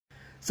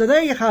So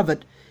there you have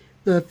it.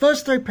 The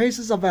first three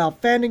pieces of our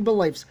founding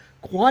beliefs.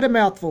 Quite a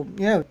mouthful.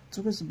 Yeah, it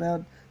took us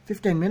about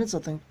 15 minutes, I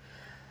think.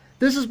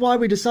 This is why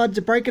we decided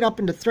to break it up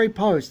into 3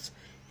 posts.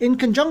 In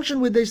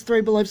conjunction with these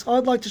 3 beliefs,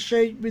 I'd like to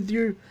share with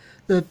you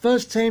the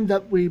first team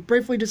that we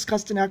briefly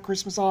discussed in our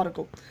Christmas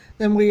article.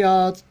 Then we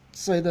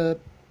say the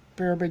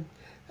pyramid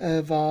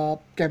of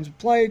games we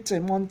played,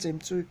 Team 1, Team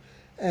 2,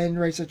 and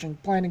Research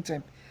and Planning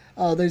team.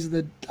 These are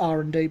the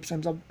R&D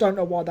teams. I don't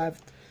know why they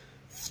have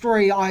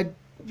 3. I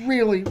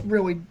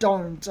really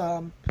don't.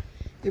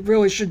 It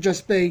really should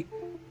just be...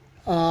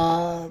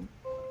 So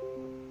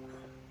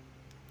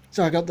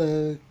I got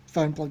the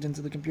phone plugged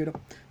into the computer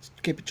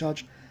to keep it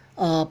charged.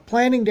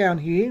 Planning down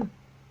here,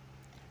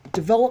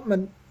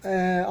 development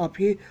up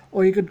here,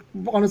 or you could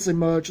honestly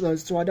merge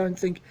those 2. I don't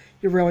think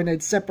you really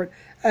need separate.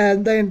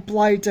 And then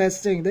play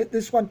testing.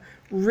 This one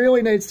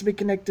really needs to be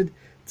connected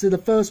to the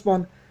first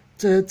one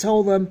to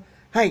tell them,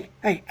 hey,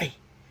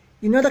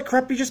 you know that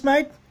crap you just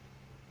made?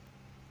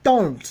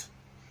 Don't.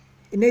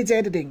 It needs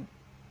editing.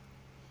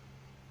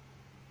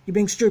 You're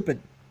being stupid.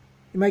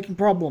 You're making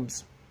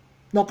problems.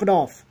 Knock it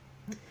off.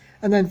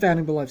 And then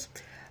founding beliefs.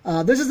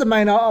 This is the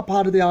main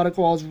part of the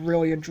article I was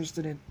really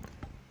interested in.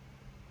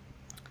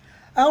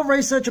 Our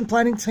research and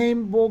planning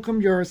team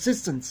welcome your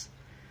assistance.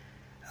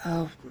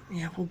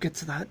 Yeah, we'll get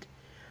to that.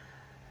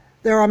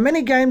 There are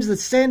many games that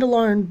stand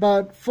alone,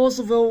 but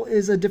Forceville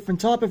is a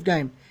different type of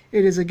game.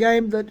 It is a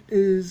game that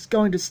is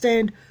going to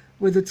stand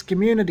with its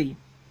community.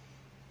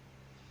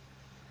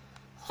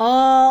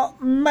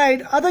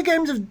 Mate, other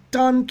games have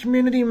done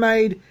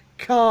community-made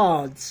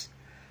cards.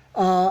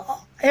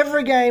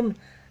 Every game,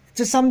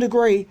 to some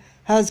degree,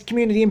 has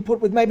community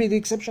input, with maybe the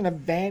exception of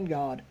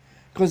Vanguard.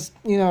 Because,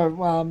 you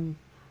know, I'm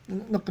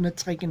not going to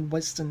take in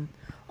Western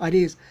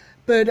ideas.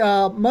 But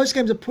most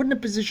games are put in a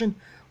position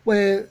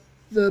where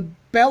the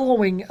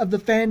bellowing of the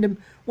fandom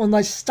when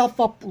they stuff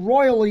up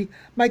royally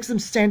makes them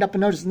stand up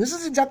and notice. And this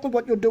is exactly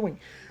what you're doing.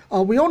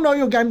 We all know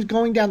your game's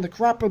going down the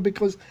crapper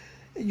because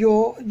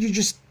you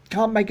just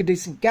can't make a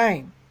decent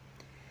game.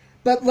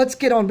 But let's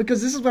get on,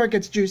 because this is where it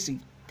gets juicy.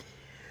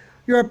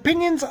 Your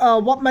opinions are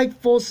what make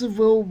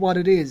Forceville what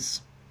it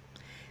is.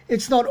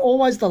 It's not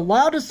always the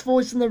loudest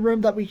voice in the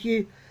room that we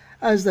hear,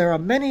 as there are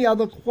many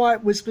other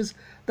quiet whispers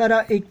that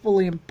are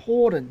equally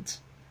important.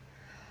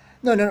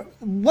 No.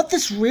 What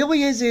this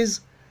really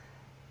is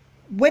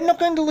we're not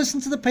going to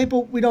listen to the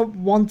people we don't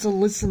want to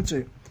listen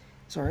to.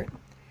 Sorry.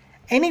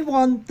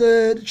 Anyone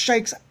that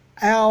shakes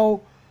our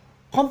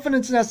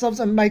confidence in ourselves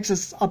and makes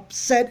us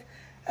upset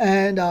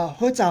and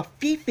hurts our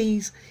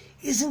fifis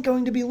isn't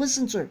going to be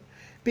listened to.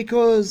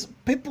 Because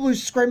people who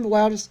scream the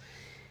loudest,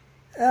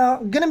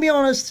 I'm going to be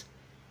honest,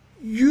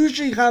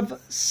 usually have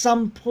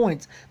some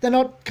point. They're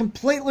not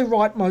completely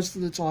right most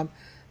of the time,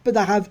 but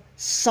they have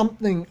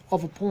something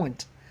of a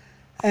point.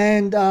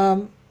 And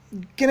going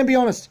to be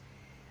honest,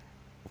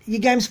 your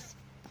game's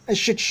a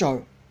shit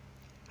show.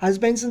 Has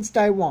been since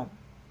day one.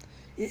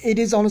 It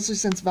is honestly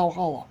since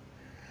Valhalla.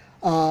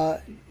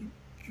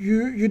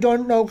 You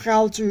don't know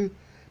how to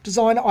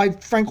design. I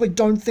frankly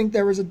don't think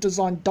there is a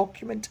design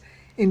document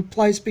in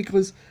place,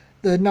 because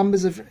the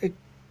numbers have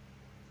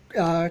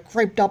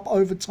creeped up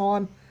over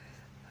time.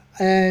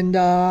 And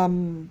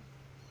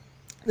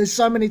there's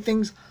so many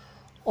things,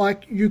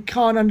 like you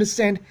can't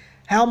understand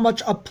how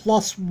much a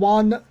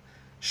 +1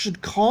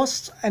 should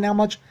cost and how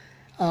much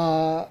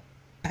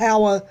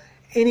power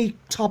any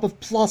type of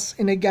plus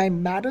in a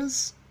game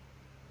matters,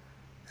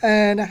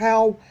 and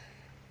how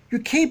you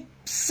keep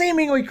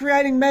seemingly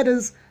creating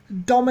metas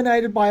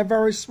dominated by a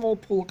very small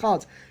pool of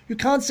cards. You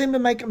can't seem to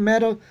make a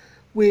meta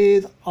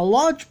with a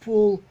large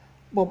pool,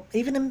 well,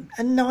 even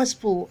a nice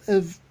pool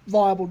of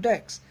viable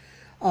decks.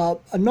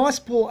 A nice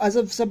pool, as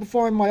I've said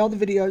before in my other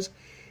videos,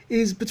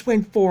 is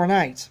between 4 and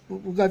 8.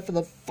 We'll go for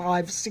the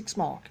 5-6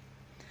 mark.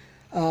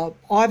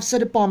 I've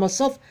said it by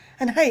myself,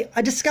 and hey,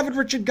 I discovered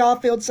Richard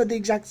Garfield said the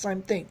exact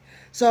same thing.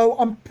 So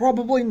I'm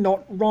probably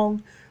not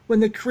wrong when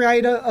the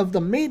creator of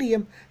the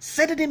medium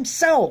said it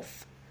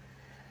himself.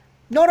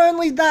 Not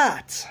only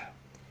that,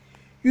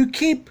 you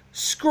keep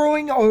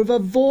screwing over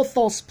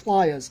Vorthos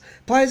players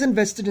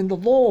invested in the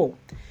lore.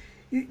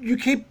 You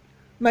keep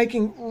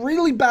making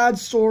really bad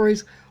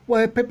stories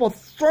where people are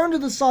thrown to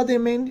the side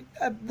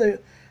the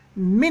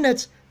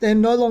minute they're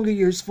no longer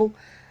useful.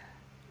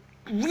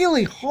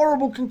 Really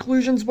horrible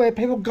conclusions where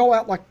people go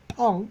out like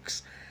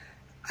punks.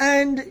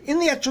 And in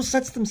the actual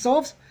sets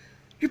themselves,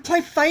 you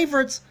play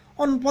favourites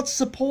on what's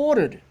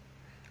supported.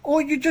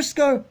 Or you just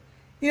go,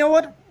 you know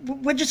what,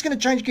 we're just going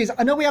to change gears.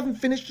 I know we haven't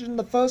finished it in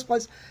the first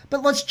place,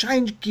 but let's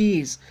change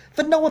gears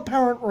for no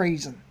apparent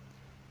reason.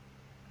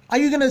 Are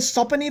you going to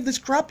stop any of this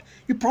crap?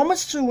 You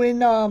promised to in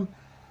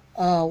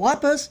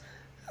Lapis,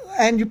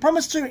 and you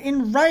promised to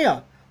in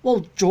Raya.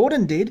 Well,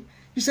 Jordan did.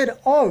 You said,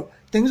 oh,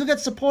 things will get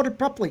supported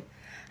properly.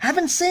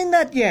 Haven't seen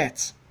that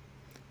yet.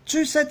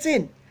 2 sets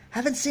in.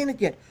 Haven't seen it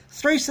yet.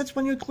 3 sets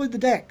when you include the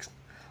decks.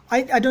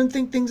 I don't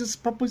think things are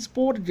properly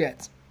supported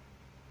yet.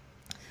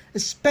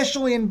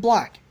 Especially in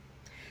black.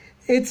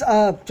 It's,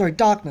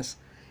 darkness.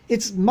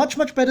 It's much,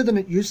 much better than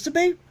it used to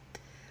be.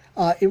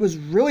 It was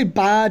really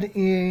bad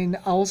in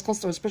Alice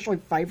Cluster, especially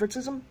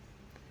favoritism.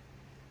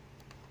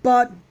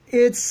 But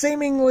it's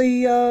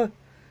seemingly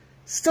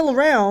still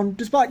around,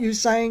 despite you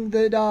saying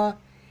that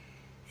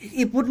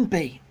it wouldn't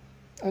be.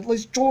 At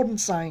least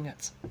Jordan's saying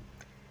it.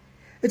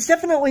 It's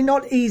definitely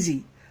not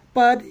easy,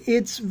 but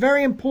it's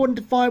very important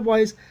to find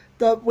ways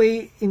that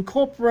we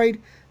incorporate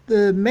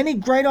the many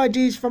great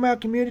ideas from our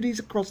communities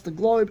across the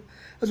globe,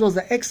 as well as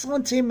the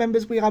excellent team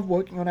members we have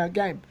working on our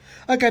game.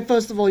 Okay,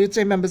 first of all, your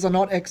team members are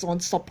not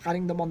excellent. Stop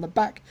patting them on the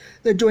back.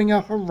 They're doing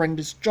a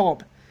horrendous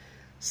job.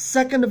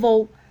 Second of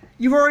all,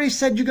 you've already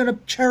said you're going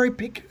to cherry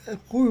pick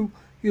who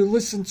you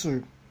listen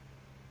to.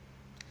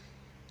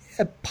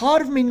 A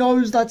part of me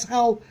knows that's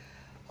how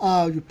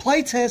you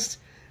play test,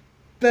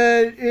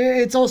 but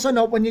it's also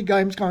not when your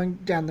game's going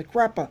down the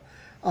crapper.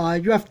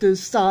 You have to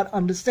start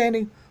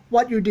understanding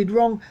what you did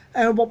wrong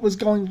and what was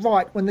going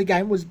right when the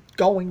game was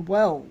going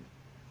well.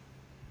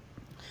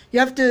 You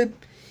have to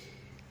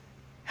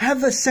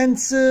have a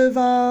sense of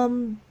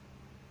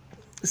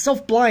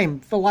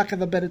self-blame, for lack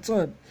of a better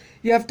term.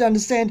 You have to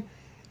understand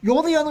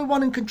you're the only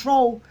one in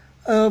control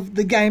of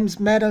the game's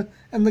meta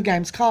and the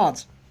game's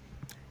cards.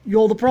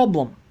 You're the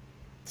problem.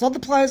 It's not the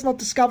players not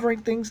discovering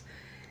things.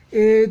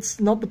 It's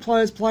not the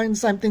players playing the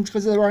same things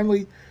because they're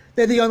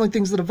the only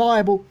things that are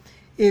viable.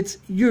 It's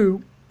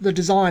you, the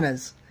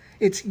designers.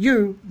 It's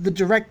you, the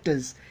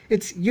directors.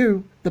 It's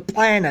you, the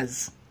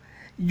planners.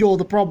 You're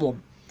the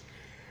problem.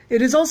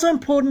 It is also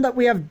important that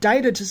we have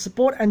data to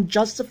support and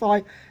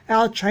justify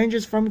our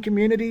changes from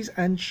communities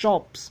and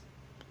shops.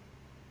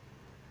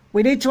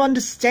 We need to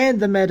understand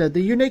the meta,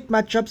 the unique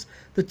matchups,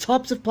 the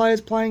types of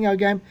players playing our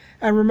game,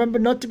 and remember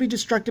not to be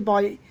distracted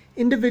by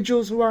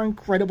individuals who are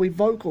incredibly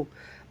vocal,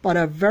 but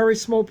a very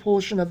small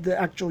portion of the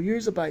actual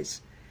user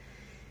base.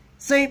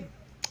 See,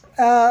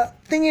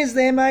 thing is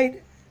there,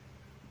 mate,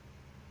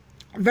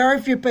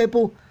 very few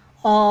people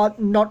are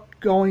not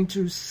going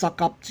to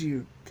suck up to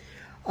you.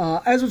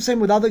 As we've seen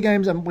with other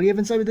games, and we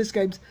even say with this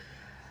games,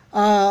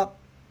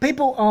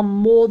 people are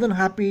more than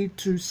happy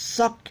to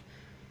suck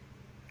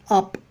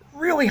up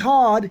really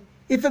hard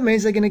if it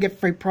means they're going to get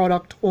free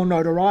product or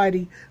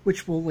notoriety,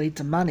 which will lead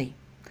to money.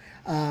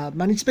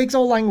 Money speaks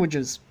all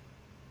languages,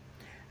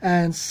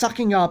 and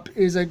sucking up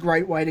is a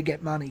great way to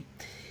get money.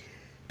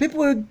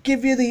 People who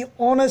give you the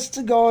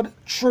honest-to-God,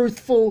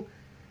 truthful,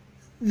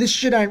 this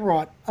shit ain't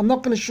right, I'm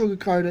not going to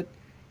sugarcoat it,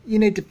 you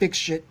need to fix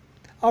shit,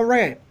 are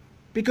rare,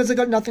 because they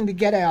got nothing to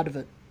get out of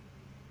it.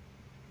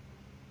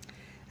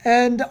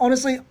 And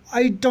honestly,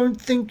 I don't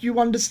think you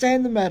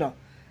understand the matter.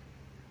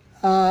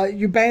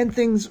 You ban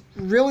things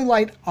really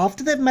late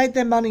after they've made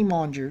their money,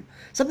 mind you.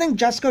 Something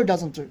Jasco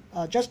doesn't do.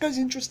 Jasco's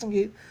interesting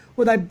here,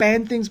 where they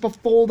ban things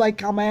before they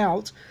come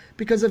out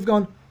because they've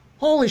gone,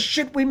 holy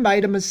shit, we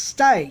made a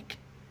mistake.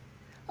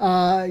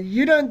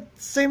 You don't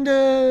seem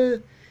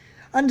to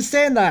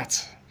understand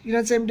that. You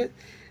don't seem to...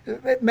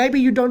 Maybe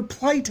you don't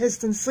play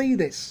test and see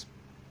this.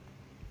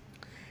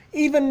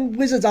 Even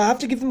Wizards, I have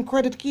to give them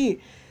credit here.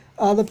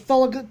 The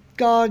Felidar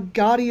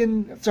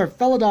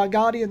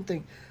Guardian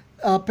thing.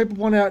 People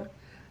point out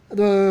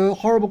the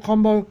horrible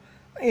combo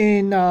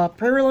in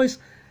pre-release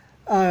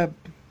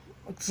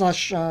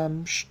slash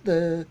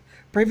the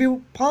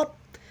preview part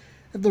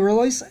of the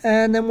release,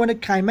 and then when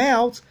it came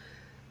out,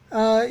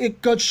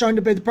 it got shown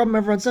to be the problem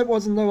everyone said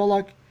was, and they were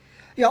like,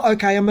 yeah,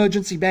 okay,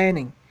 emergency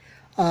banning.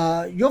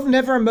 You've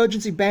never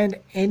emergency banned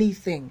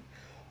anything.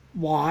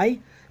 Why?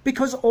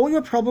 Because all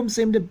your problems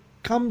seem to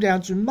come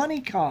down to money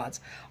cards,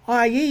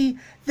 i.e.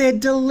 they're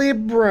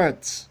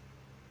deliberate.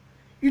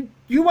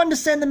 You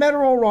understand the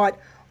matter all right.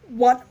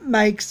 What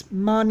makes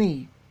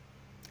money?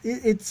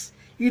 It's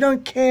you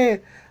don't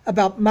care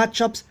about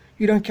matchups.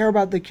 You don't care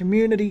about the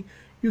community.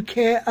 You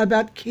care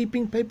about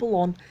keeping people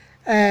on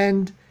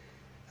and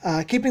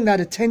keeping that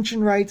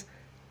attention rate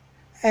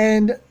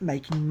and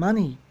making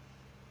money.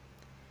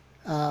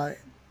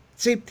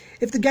 See,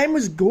 if the game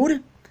was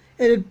good,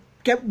 it'd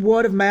get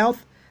word of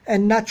mouth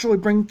and naturally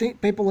bring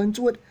people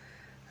into it.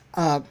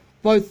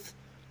 Both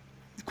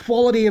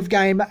quality of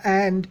game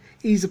and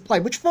ease of play,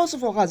 which Force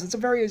of War has. It's a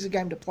very easy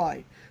game to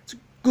play. It's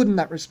good in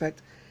that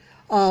respect.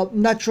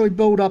 Naturally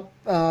build up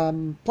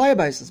player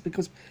bases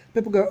because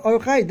people go,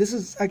 okay, this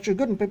is actually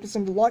good and people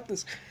seem to like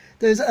this.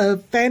 There's a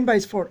fan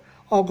base for it.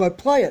 I'll go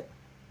play it.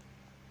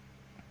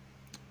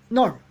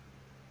 No.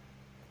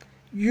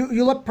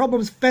 You let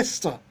problems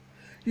fester.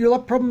 You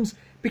let problems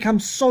become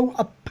so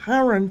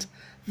apparent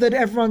that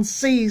everyone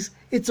sees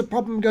it's a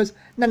problem and goes,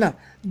 no,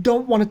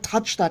 don't want to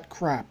touch that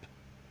crap.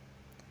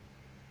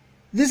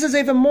 This is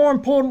even more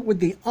important with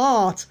the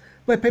art,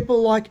 where people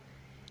are like,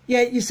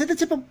 yeah, you see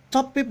the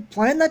top people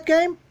playing that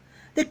game?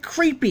 They're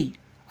creepy.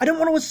 I don't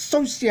want to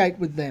associate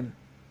with them.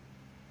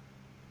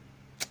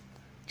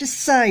 Just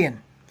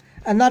saying.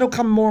 And that'll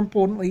come more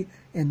importantly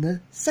in the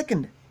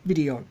second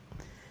video.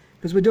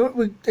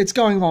 Because it's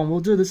going on. We'll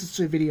do this as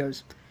 2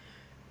 videos.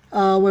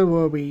 Where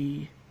were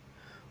we?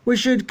 We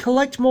should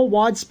collect more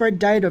widespread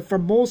data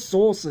from more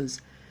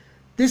sources.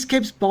 This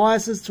keeps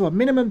biases to a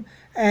minimum,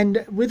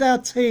 and with our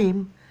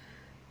team,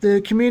 the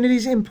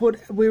community's input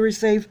we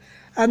receive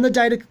and the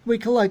data we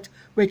collect,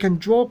 we can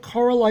draw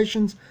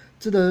correlations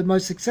to the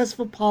most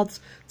successful paths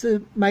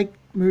to take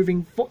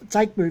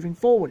moving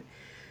forward.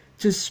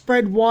 To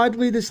spread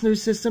widely, this new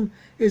system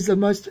is the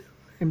most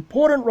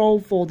important role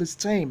for this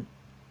team.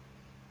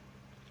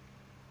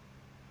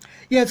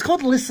 Yeah, it's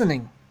called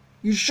listening.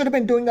 You should have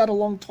been doing that a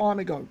long time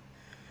ago.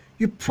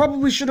 You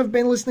probably should have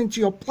been listening to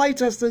your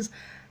playtesters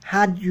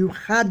had you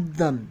had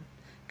them.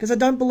 Because I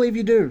don't believe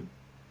you do.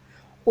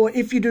 Or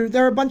if you do,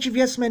 they're a bunch of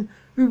yes men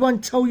who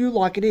won't tell you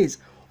like it is.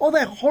 Or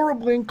they're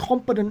horribly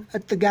incompetent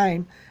at the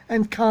game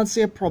and can't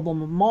see a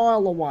problem a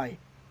mile away.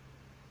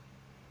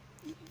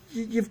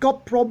 You've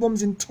got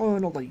problems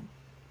internally.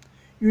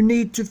 You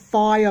need to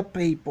fire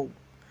people.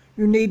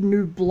 You need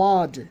new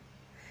blood.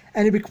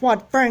 And to be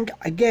quite frank,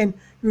 again,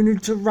 you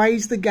need to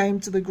raise the game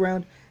to the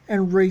ground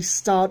and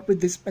restart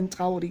with this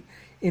mentality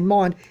in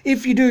mind.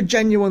 If you do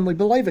genuinely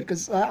believe it,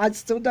 because I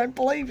still don't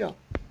believe you.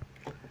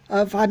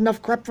 I've had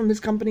enough crap from this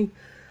company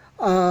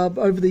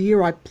over the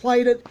year I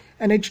played it,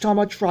 and each time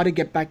I try to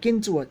get back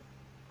into it.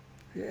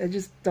 I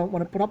just don't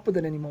want to put up with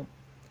it anymore.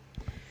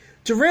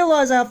 To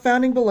realise our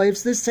founding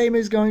beliefs, this team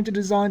is going to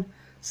design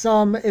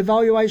some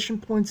evaluation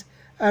points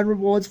and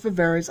rewards for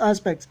various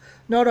aspects,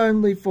 not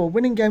only for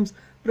winning games,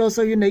 but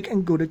also unique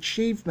and good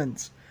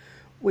achievements.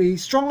 We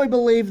strongly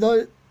believe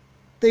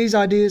these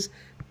ideas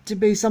to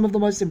be some of the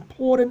most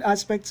important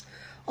aspects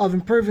of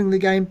improving the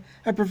game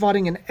and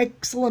providing an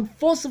excellent,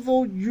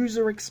 forcible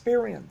user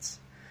experience.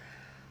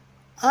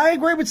 I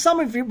agree with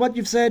some of what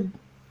you've said.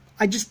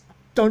 I just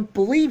don't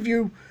believe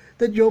you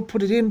that you'll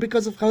put it in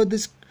because I've heard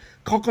this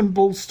cock and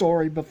bull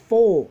story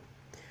before.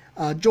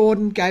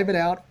 Jordan gave it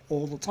out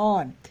all the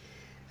time.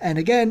 And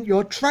again,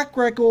 your track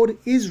record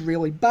is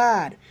really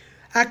bad.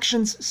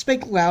 Actions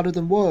speak louder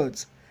than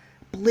words.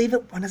 Believe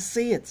it when I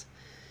see it.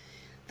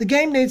 The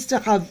game needs to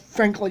have,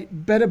 frankly,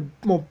 better,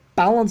 more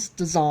balanced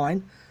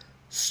design.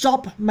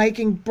 Stop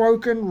making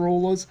broken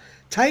rulers.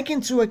 Take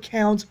into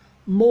account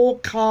more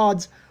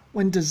cards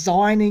when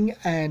designing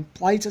and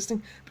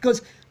playtesting.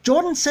 Because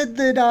Jordan said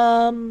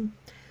that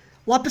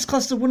Lapis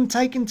Cluster wouldn't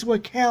take into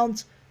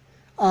account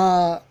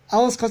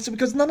Alice Cluster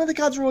because none of the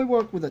cards really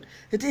work with it.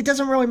 It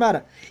doesn't really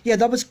matter. Yeah,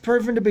 that was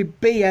proven to be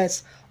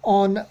BS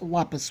on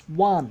Lapis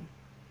 1.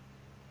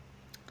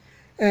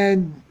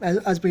 And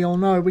as we all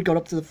know, we got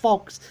up to the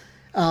Fox.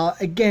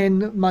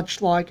 Again,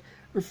 much like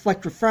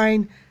Reflect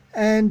Refrain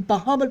and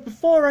Bahamut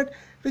before it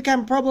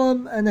became a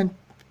problem, and then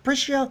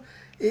Prussia.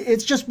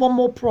 It's just one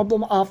more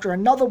problem after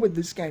another with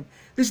this game.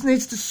 This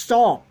needs to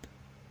stop.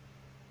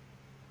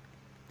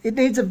 It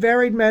needs a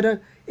varied meta.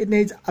 It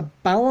needs a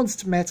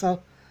balanced meta.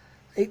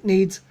 It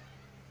needs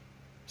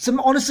some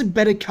honestly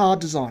better card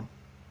design.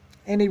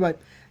 Anyway,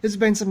 this has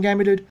been Some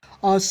Gamer Dude.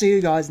 I'll see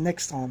you guys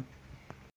next time.